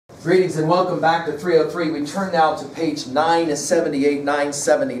Greetings and welcome back to 303. We turn now to page 978,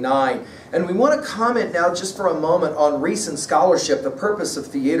 979. And we want to comment now just for a moment on recent scholarship, The Purpose of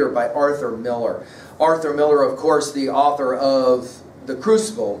Theater by Arthur Miller. Arthur Miller, of course, the author of The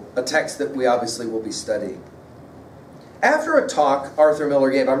Crucible, a text that we obviously will be studying. After a talk Arthur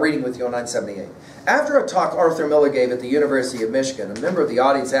Miller gave, I'm reading with you on 978. After a talk Arthur Miller gave at the University of Michigan, a member of the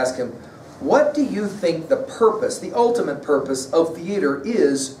audience asked him, "What do you think the purpose, the ultimate purpose of theater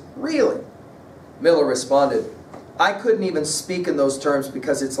is really?" Miller responded, "I couldn't even speak in those terms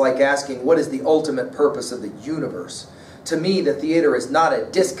because it's like asking what is the ultimate purpose of the universe. To me, the theater is not a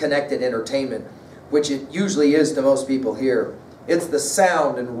disconnected entertainment, which it usually is to most people here. It's the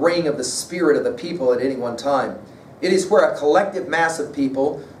sound and ring of the spirit of the people at any one time. It is where a collective mass of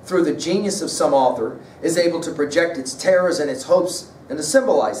people, through the genius of some author, is able to project its terrors and its hopes and to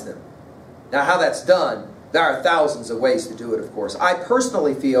symbolize them. Now, how that's done, there are thousands of ways to do it, of course. I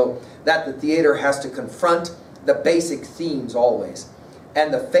personally feel that the theater has to confront the basic themes always.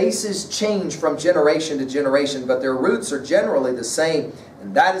 And the faces change from generation to generation, but their roots are generally the same.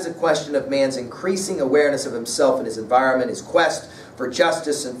 And that is a question of man's increasing awareness of himself and his environment, his quest for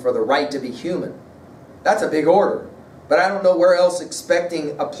justice and for the right to be human. That's a big order. But I don't know where else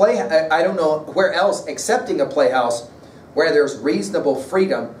accepting a playhouse where there's reasonable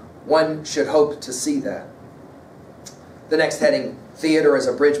freedom one should hope to see that. The next heading, Theater as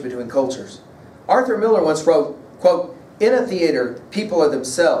a Bridge Between Cultures. Arthur Miller once wrote, quote, "In a theater, people are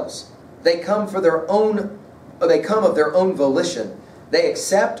themselves. They come of their own volition. They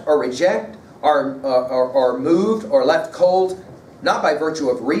accept or reject, are moved or left cold, not by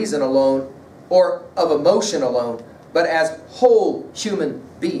virtue of reason alone or of emotion alone, but as whole human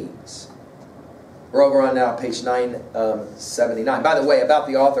beings." We're over on now page 979. By the way, about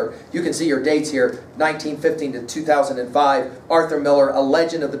the author, you can see your dates here, 1915 to 2005. Arthur Miller, a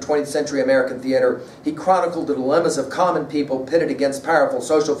legend of the 20th century American theater. He chronicled the dilemmas of common people pitted against powerful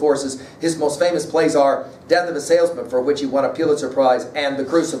social forces. His most famous plays are Death of a Salesman, for which he won a Pulitzer Prize, and The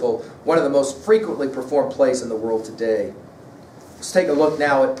Crucible, one of the most frequently performed plays in the world today. Let's take a look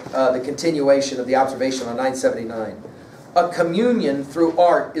now at the continuation of the observation on 979. A communion through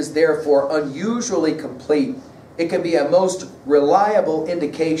art is therefore unusually complete. It can be a most reliable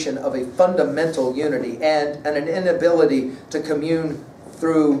indication of a fundamental unity, and an inability to commune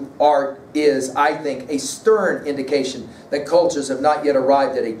through art is, I think, a stern indication that cultures have not yet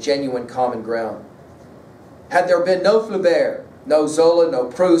arrived at a genuine common ground. Had there been no Flaubert, no Zola, no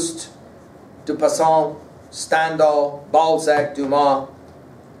Proust, Dupassant, Stendhal, Balzac, Dumas,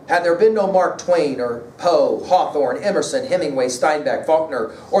 had there been no Mark Twain or Poe, Hawthorne, Emerson, Hemingway, Steinbeck,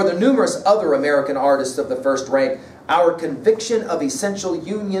 Faulkner, or the numerous other American artists of the first rank, our conviction of essential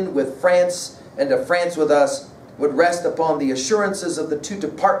union with France and of France with us would rest upon the assurances of the two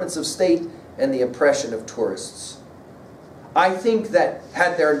departments of state and the impression of tourists. I think that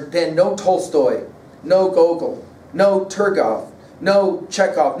had there been no Tolstoy, no Gogol, no Turgenev, no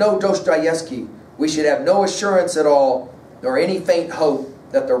Chekhov, no Dostoevsky, we should have no assurance at all, nor any faint hope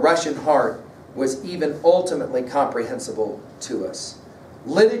that the Russian heart was even ultimately comprehensible to us.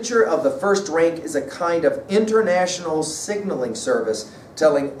 Literature of the first rank is a kind of international signaling service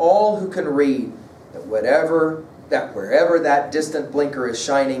telling all who can read that wherever that distant blinker is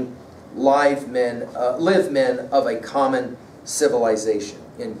shining, live men of a common civilization,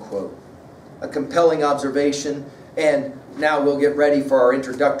 end quote. A compelling observation, and now we'll get ready for our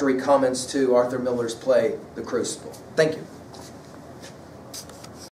introductory comments to Arthur Miller's play, The Crucible. Thank you.